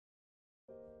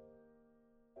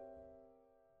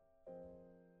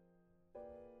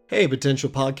Hey, potential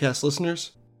podcast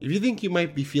listeners. If you think you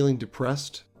might be feeling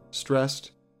depressed,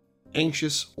 stressed,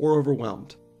 anxious, or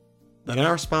overwhelmed, then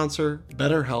our sponsor,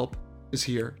 BetterHelp, is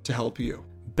here to help you.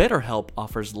 BetterHelp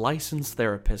offers licensed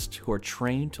therapists who are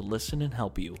trained to listen and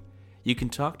help you. You can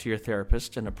talk to your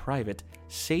therapist in a private,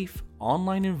 safe,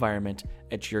 online environment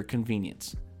at your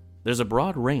convenience. There's a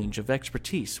broad range of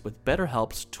expertise with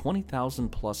BetterHelp's 20,000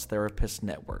 plus therapist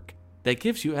network that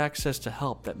gives you access to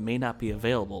help that may not be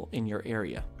available in your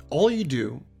area. All you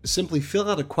do is simply fill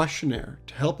out a questionnaire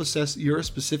to help assess your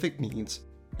specific needs,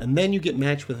 and then you get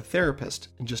matched with a therapist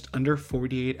in just under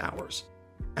 48 hours.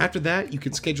 After that, you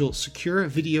can schedule secure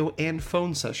video and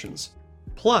phone sessions.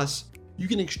 Plus, you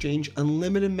can exchange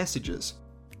unlimited messages,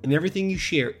 and everything you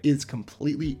share is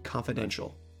completely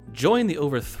confidential. Join the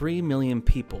over 3 million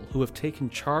people who have taken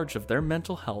charge of their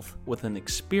mental health with an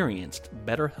experienced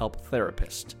BetterHelp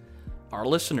therapist. Our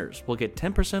listeners will get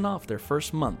 10% off their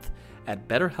first month at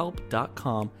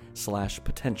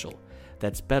betterhelp.com/potential.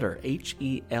 That's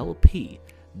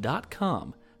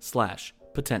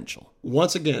betterhelp.com/potential.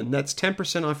 Once again, that's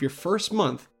 10% off your first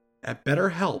month at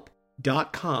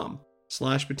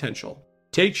betterhelp.com/potential.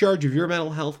 Take charge of your mental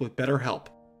health with BetterHelp.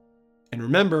 And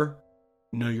remember,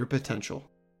 know your potential.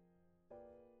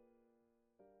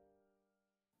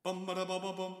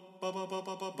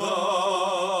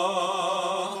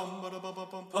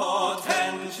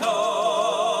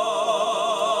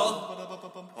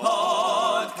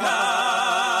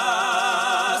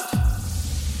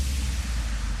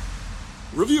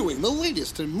 Reviewing the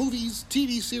latest in movies,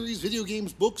 TV series, video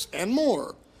games, books, and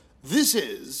more. This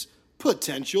is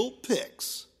Potential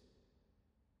Picks.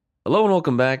 Hello and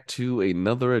welcome back to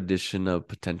another edition of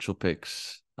Potential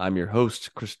Picks. I'm your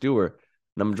host, Chris Dewar,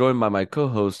 and I'm joined by my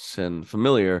co-hosts and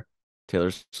familiar, Taylor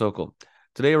Sokol.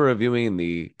 Today we're reviewing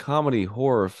the comedy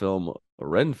horror film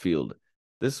Renfield.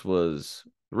 This was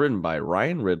written by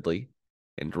Ryan Ridley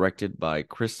and directed by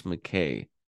Chris McKay.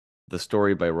 The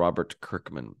story by Robert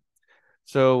Kirkman.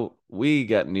 So we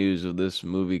got news of this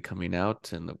movie coming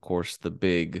out, and of course the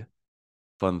big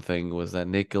fun thing was that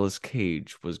Nicolas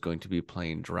Cage was going to be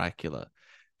playing Dracula,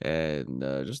 and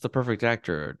just the perfect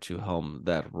actor to helm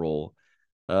that role.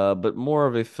 But more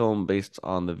of a film based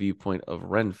on the viewpoint of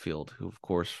Renfield, who, of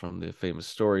course, from the famous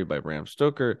story by Bram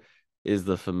Stoker, is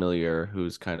the familiar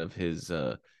who's kind of his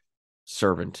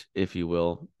servant, if you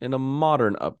will, in a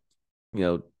modern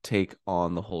take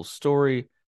on the whole story,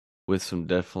 with some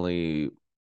definitely,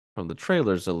 from the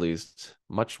trailers at least,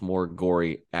 much more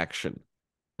gory action.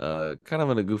 Kind of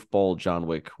in a goofball John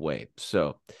Wick way.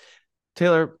 So,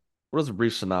 Taylor, what is a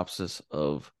brief synopsis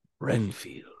of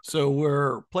Renfield? So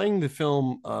we're playing the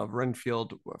film of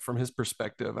Renfield from his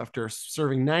perspective after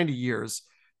serving 90 years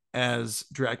as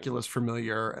Dracula's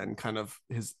familiar and kind of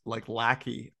his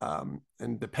lackey and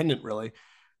dependent, really.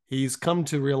 He's come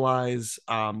to realize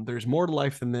there's more to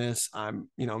life than this. I'm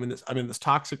in this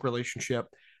toxic relationship.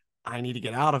 I need to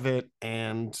get out of it.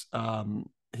 And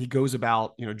he goes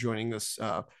about, joining this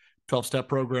 12-step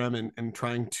program and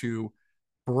trying to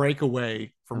break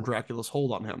away from Dracula's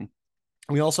hold on him.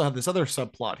 We also have this other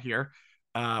subplot here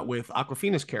with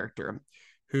Awkwafina's character,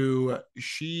 who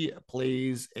she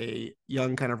plays a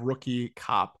young kind of rookie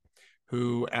cop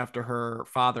who, after her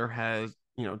father has,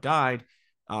 died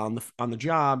on the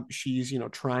job, she's,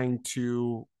 trying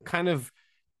to kind of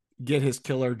get his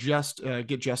killer,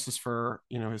 get justice for,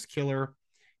 his killer,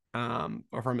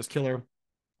 or from his killer,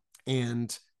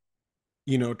 and,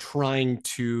 trying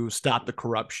to stop the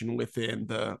corruption within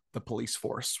the police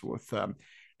force with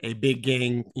a big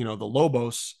gang, the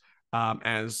Lobos,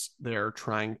 as they're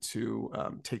trying to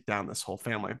take down this whole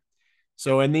family.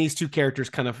 So, and these two characters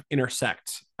kind of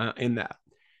intersect in that.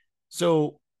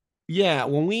 So, yeah,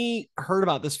 when we heard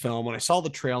about this film, when I saw the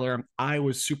trailer, I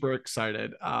was super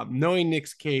excited. Knowing Nick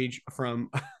Cage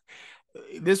from,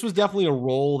 this was definitely a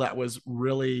role that was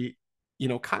really,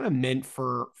 kind of meant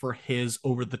for his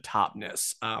over the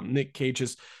topness. Nick Cage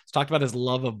has talked about his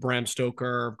love of Bram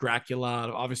Stoker, Dracula,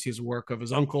 obviously his work of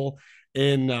his uncle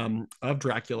in of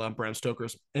Dracula, Bram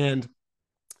Stoker's, and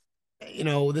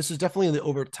this is definitely the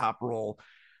over the top role.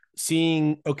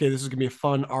 Seeing, okay, this is gonna be a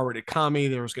fun R-rated comedy.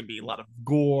 There was gonna be a lot of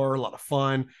gore, a lot of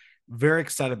fun. Very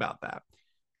excited about that.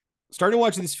 Starting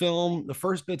watching this film, the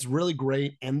first bit's really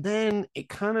great, and then it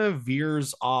kind of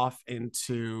veers off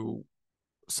into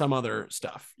some other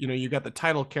stuff. You got the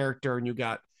title character, and you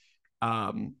got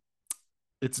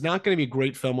it's not going to be a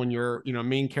great film when your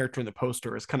main character in the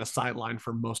poster is kind of sidelined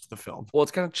for most of the film. Well,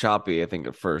 it's kind of choppy, I think,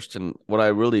 at first, and what I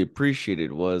really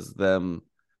appreciated was them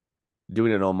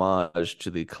doing an homage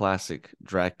to the classic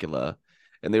Dracula,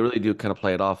 and they really do kind of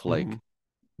play it off like,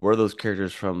 where are those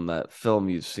characters from that film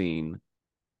you've seen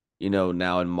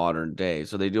now in modern day.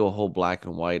 So they do a whole black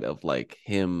and white of like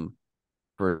him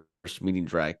first meeting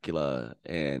Dracula,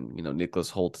 and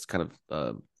Nicholas Hoult is kind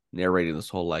of narrating this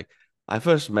whole like, I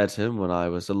first met him when I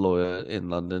was a lawyer in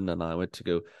London, and I went to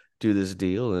go do this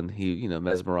deal, and he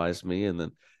mesmerized me,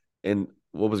 and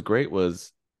what was great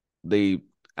was they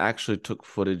actually took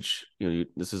footage.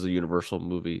 This is a Universal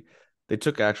movie. They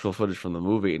took actual footage from the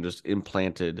movie and just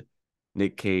implanted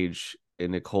Nick Cage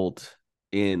and Nick Holt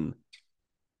in,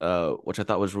 which I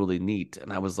thought was really neat.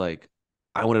 And I was like,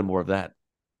 I wanted more of that.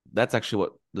 That's actually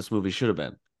what this movie should have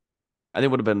been. I think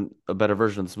it would have been a better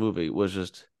version of this movie, was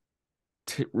just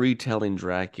retelling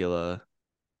Dracula,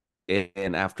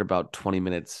 and after about 20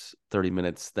 minutes, 30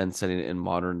 minutes, then setting it in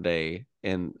modern day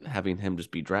and having him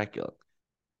just be Dracula.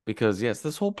 Because yes,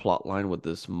 this whole plot line with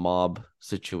this mob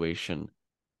situation,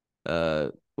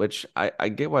 which I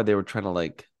get why they were trying to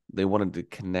like, they wanted to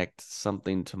connect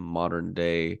something to modern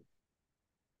day.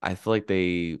 I feel like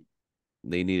they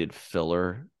needed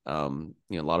filler. A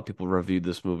lot of people reviewed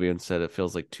this movie and said it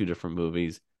feels like two different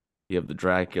movies. You have the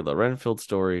Dracula Renfield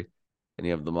story, and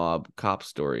you have the mob cop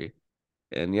story.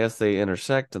 And yes, they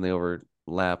intersect and they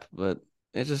overlap, but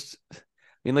it just, I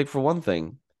mean, like, for one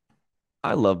thing,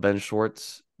 I love Ben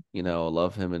Schwartz. I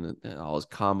love him and all his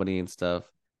comedy and stuff.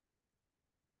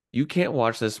 You can't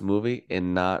watch this movie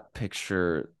and not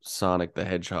picture Sonic the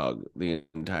Hedgehog the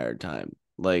entire time.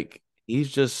 Like, he's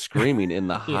just screaming in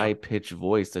the Yeah. high pitched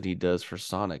voice that he does for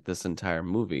Sonic this entire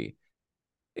movie.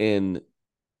 And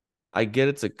I get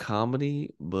it's a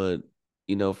comedy, but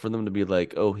for them to be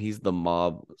like, oh, he's the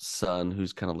mob son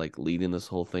who's kind of like leading this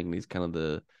whole thing. He's kind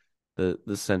of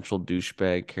the central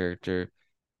douchebag character.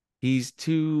 He's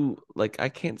too, like, I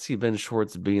can't see Ben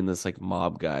Schwartz being this like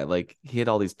mob guy. Like, he had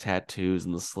all these tattoos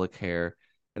and the slick hair,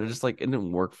 and it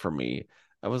didn't work for me.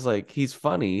 I was like, he's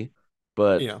funny,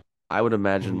 but Yeah. I would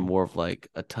imagine Mhm. more of like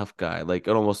a tough guy. Like,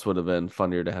 it almost would have been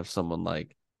funnier to have someone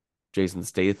like Jason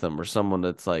Statham, or someone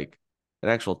that's like an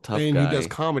actual tough And who does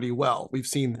guy, comedy well. We've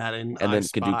seen that in and I then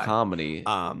can do Spy. comedy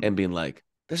Um, and being like,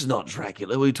 "This is not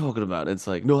Dracula. What are you talking about?" And it's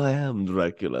like, "No, I am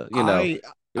Dracula." I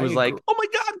It I was agree. like, "Oh my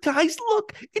God, guys,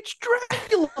 look, it's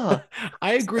Dracula."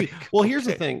 I It's agree. like, Well, here's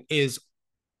the okay. thing is,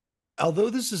 although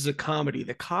this is a comedy,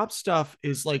 the cop stuff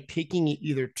is like taking it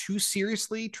either too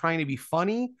seriously, trying to be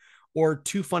funny, or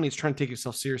too funny, it's trying to take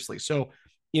yourself seriously. So,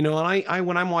 and I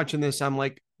when I'm watching this, I'm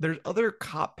like, there's other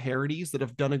cop parodies that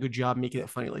have done a good job making it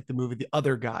funny, like the movie The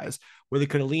Other Guys, where they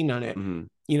could have leaned on it.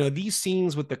 Mm-hmm. These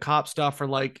scenes with the cop stuff are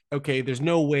like, okay, there's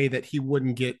no way that he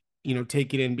wouldn't get,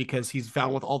 take it in because he's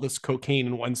found with all this cocaine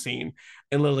in one scene,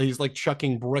 and literally he's like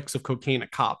chucking bricks of cocaine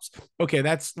at cops. Okay,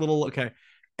 that's little okay,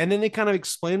 and then they kind of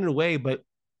explain it away. But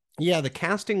yeah, the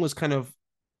casting was kind of,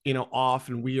 off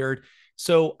and weird.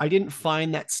 So I didn't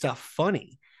find that stuff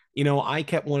funny. I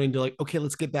kept wanting to like, okay,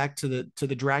 let's get back to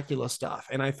the Dracula stuff.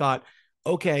 And I thought,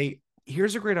 okay,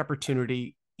 here's a great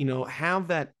opportunity, have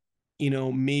that,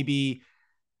 maybe,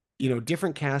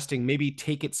 different casting, maybe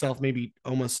take itself maybe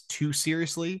almost too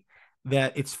seriously,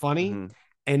 that it's funny, Mm-hmm.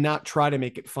 and not try to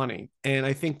make it funny. And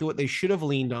I think that what they should have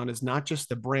leaned on is not just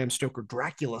the Bram Stoker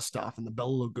Dracula stuff and the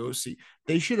Bela Lugosi.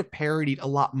 They should have parodied a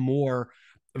lot more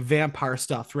vampire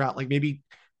stuff throughout, like maybe,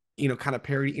 kind of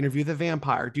parody Interview the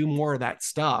Vampire, do more of that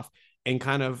stuff. And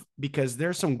kind of, because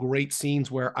there's some great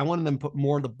scenes where I wanted them to put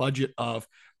more of the budget of,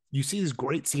 you see these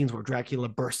great scenes where Dracula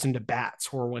bursts into bats,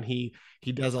 or when he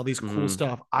does all these cool Mm-hmm.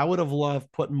 stuff. I would have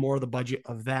loved putting more of the budget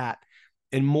of that,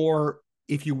 and more,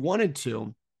 if you wanted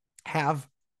to have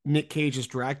Nick Cage's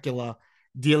Dracula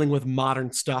dealing with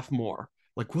modern stuff more,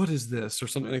 like what is this or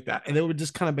something like that, and it would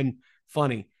just kind of been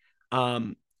funny.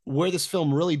 Where this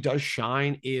film really does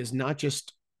shine is not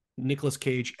just Nicolas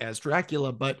Cage as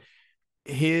Dracula, but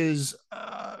his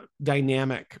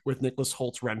dynamic with Nicholas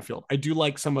Holt's Renfield. I do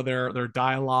like some of their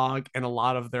dialogue and a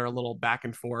lot of their little back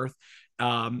and forth.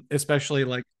 Especially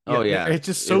like, Oh yeah, yeah, it's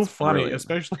just so it's funny, brilliant.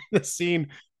 especially the scene.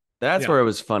 That's Yeah, where it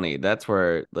was funny. That's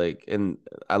where, like, and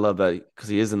I love that because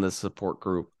he is in this support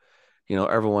group.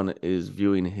 Everyone is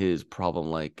viewing his problem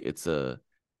like it's a.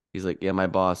 He's like, yeah, my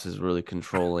boss is really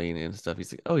controlling and stuff.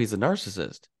 He's like, oh, he's a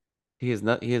narcissist. He has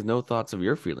no thoughts of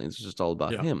your feelings. It's just all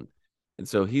about yeah, him. And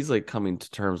so he's like coming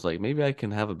to terms like, maybe I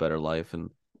can have a better life.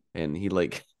 And he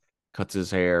like cuts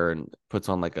his hair and puts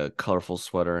on like a colorful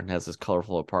sweater and has this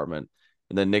colorful apartment.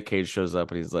 And then Nick Cage shows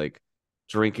up and he's like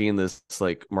drinking this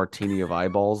like martini of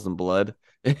eyeballs and blood.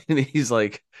 And he's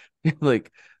like,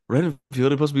 Renfield is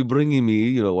supposed to be bringing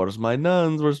me, where's my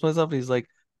nuns? Where's my stuff? And he's like,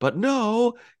 but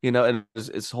no, and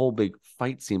it's whole big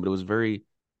fight scene, but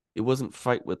it wasn't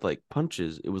fight with like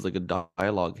punches. It was like a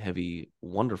dialogue heavy,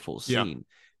 wonderful yeah, scene. And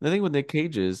the thing with Nick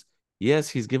Cage is yes,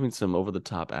 he's giving some over the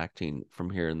top acting from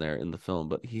here and there in the film,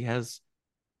 but he has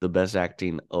the best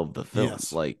acting of the film.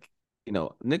 Yes. Like,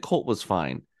 Nick Holt was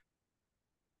fine.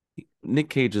 Nick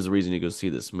Cage is the reason you go see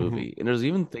this Hmm. movie. And there's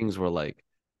even things where like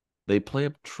they play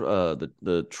up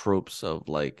the tropes of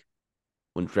like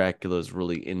when Dracula's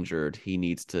really injured, he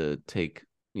needs to take,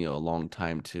 a long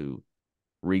time to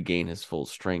regain his full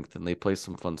strength. And they play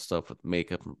some fun stuff with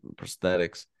makeup and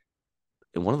prosthetics.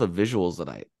 And one of the visuals that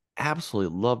I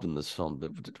absolutely loved in this film,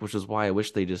 which is why I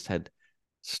wish they just had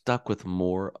stuck with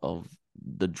more of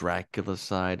the Dracula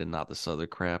side and not this other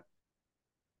crap.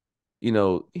 He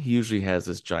usually has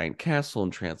this giant castle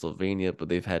in Transylvania, but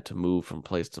they've had to move from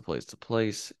place to place to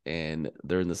place, and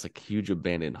they're in this like huge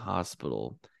abandoned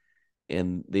hospital,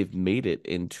 and they've made it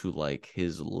into like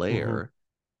his Hmm. lair,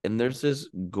 and there's this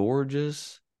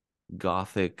gorgeous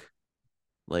gothic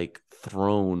like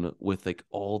throne with like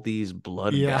all these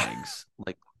blood Yeah. bags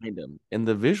like behind him. And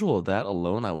the visual of that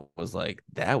alone, I was like,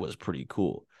 that was pretty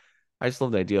cool. I just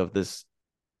love the idea of this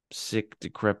sick,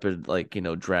 decrepit, like,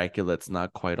 Dracula that's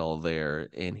not quite all there.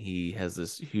 And he has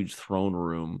this huge throne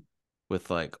room with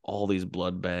like all these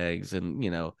blood bags. And,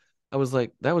 I was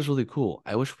like, that was really cool.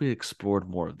 I wish we explored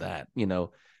more of that.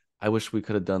 I wish we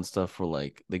could have done stuff where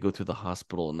like they go through the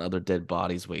hospital and other dead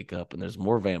bodies wake up and there's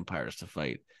more vampires to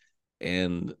fight.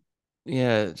 And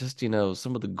yeah, just,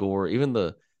 some of the gore,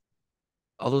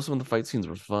 although some of the fight scenes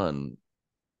were fun,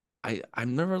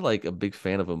 I'm never like a big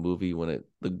fan of a movie when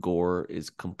the gore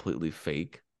is completely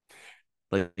fake.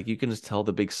 Like you can just tell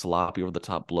the big sloppy over the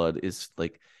top blood is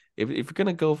like if you're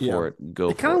gonna go Yeah. for it, go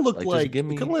It kind for of it. looked Like just like give it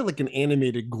kind of me looked like an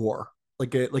animated gore,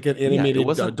 like an yeah, it animated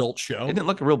wasn't adult it show. didn't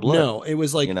look like real blood, No, it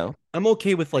was you like know? I'm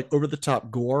okay with like over the top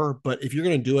gore, but if you're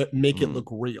gonna do it, make it Mm, look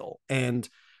real. And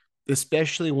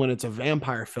especially when it's a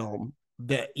vampire film,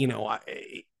 that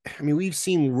I mean, we've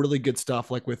seen really good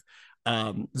stuff like with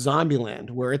Zombieland,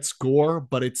 where it's gore,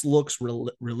 but it looks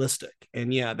realistic.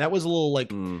 And yeah, that was a little like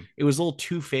mm, it was a little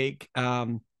too fake.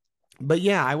 But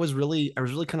yeah, I was really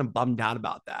kind of bummed out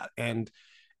about that. And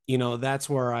that's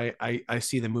where I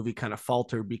see the movie kind of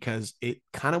falter because it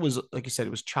kind of was like you said,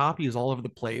 it was choppy, it was all over the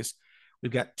place.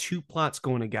 We've got two plots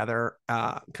going together,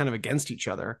 kind of against each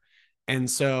other, and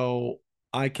so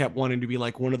I kept wanting to be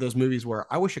like one of those movies where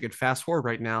I wish I could fast forward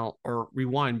right now or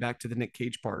rewind back to the Nick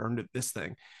Cage part or into this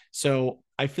thing. So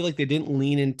I feel like they didn't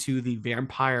lean into the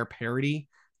vampire parody.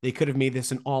 They could have made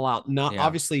this an all out. Not yeah.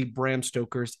 obviously Bram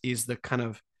Stoker's is the kind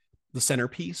of the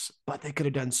centerpiece, but they could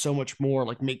have done so much more,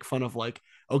 like make fun of like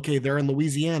okay, they're in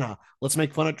Louisiana. Let's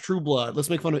make fun of True Blood. Let's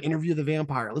make fun of Interview the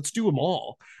Vampire. Let's do them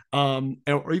all.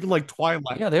 Or even like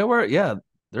Twilight. Yeah, they were yeah,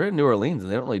 they're in New Orleans and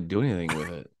they don't really do anything with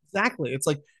it. Exactly. It's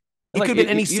like And it like could have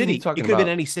been any even you city. It talking could have been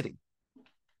about any city.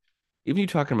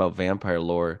 vampire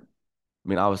lore, I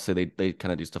mean obviously they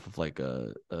kind of do stuff with like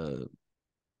a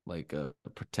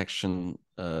protection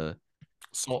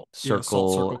Salt, yeah, salt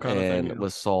circle circle kind of thing. and Yeah,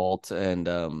 with salt and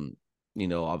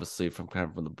obviously from kind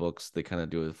of from the books they kind of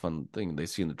do a fun thing they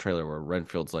see in the trailer where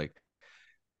Renfield's like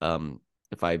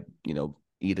if I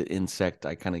eat an insect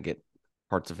I kind of get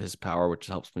parts of his power which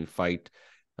helps me fight,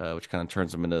 which kind of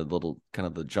turns him into a little kind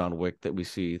of the John Wick that we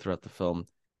see throughout the film,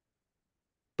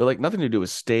 but like nothing to do with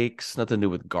steaks, nothing to do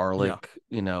with yeah, garlic,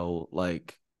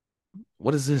 like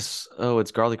what is this? Oh,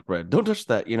 it's garlic bread. Don't touch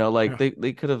that. Like yeah,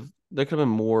 they could have been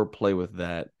more play with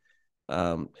that.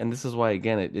 And this is why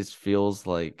again it just feels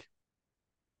like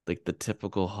the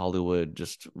typical Hollywood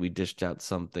just we dished out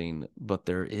something, but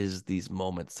there is these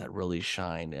moments that really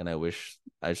shine, and I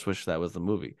just wish that was the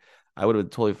movie. I would have been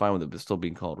totally fine with it still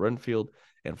being called Renfield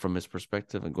and from his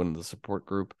perspective and going to the support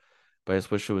group, but I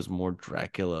just wish it was more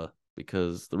Dracula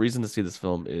because the reason to see this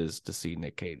film is to see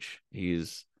Nick Cage.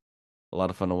 He's a lot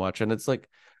of fun to watch, and it's like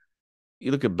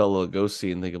you look at Bela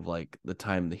Lugosi and think of like the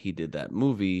time that he did that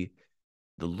movie,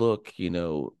 the look,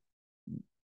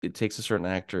 it takes a certain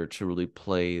actor to really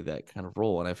play that kind of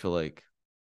role. And I feel like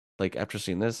after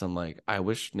seeing this, I'm like, I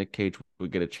wish Nick Cage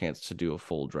would get a chance to do a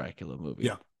full Dracula movie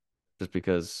yeah. just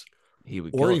because he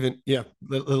would Or kill it. even yeah,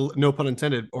 no pun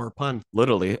intended or pun.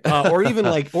 Literally. Or even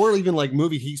like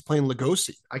movie he's playing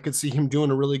Lugosi. I could see him doing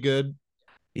a really good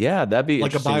Yeah, that'd be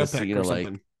like a interesting to see, biopic or like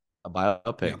something. a Yeah,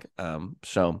 biopic.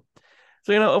 So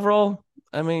overall,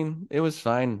 I mean, it was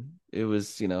fine. It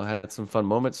was, had some fun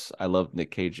moments. I loved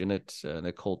Nick Cage in it.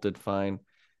 Nick Holt did fine.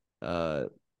 Uh,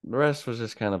 the rest was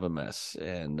just kind of a mess,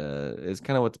 and it's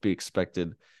kind of what to be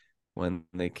expected when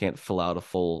they can't fill out a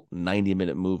full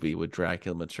 90-minute movie with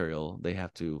Dracula material. They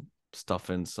have to stuff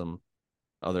in some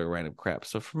other random crap.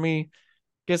 So for me,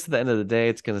 I guess at the end of the day,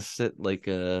 it's gonna sit like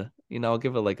I'll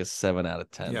give it like a 7 out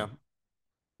of 10. yeah.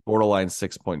 Borderline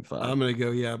 6.5. I'm gonna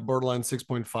go, yeah, borderline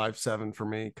 6.57 for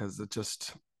me, because it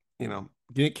just,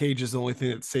 Nick Cage is the only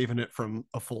thing that's saving it from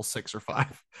a full 6 or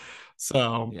 5.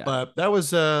 So, Yeah. but that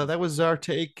was our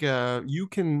take. You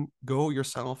can go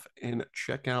yourself and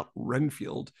check out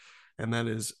Renfield, and that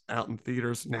is out in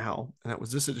theaters now. And that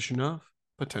was this edition of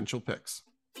Potential Picks.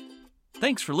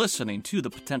 Thanks for listening to the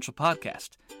Potential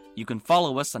Podcast. You can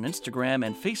follow us on Instagram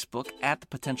and Facebook at the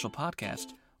Potential Podcast,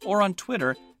 or on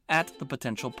Twitter at the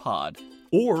Potential Pod.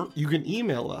 Or you can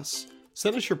email us.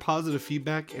 Send us your positive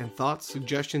feedback and thoughts,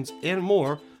 suggestions, and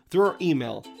more through our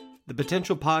email,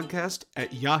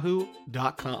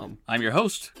 thepotentialpodcast@yahoo.com. I'm your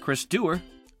host, Chris Dewar.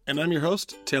 And I'm your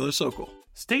host, Taylor Sokol.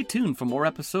 Stay tuned for more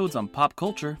episodes on pop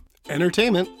culture,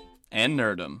 Entertainment, and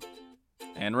nerdom.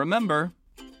 And remember,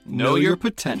 know your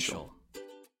potential.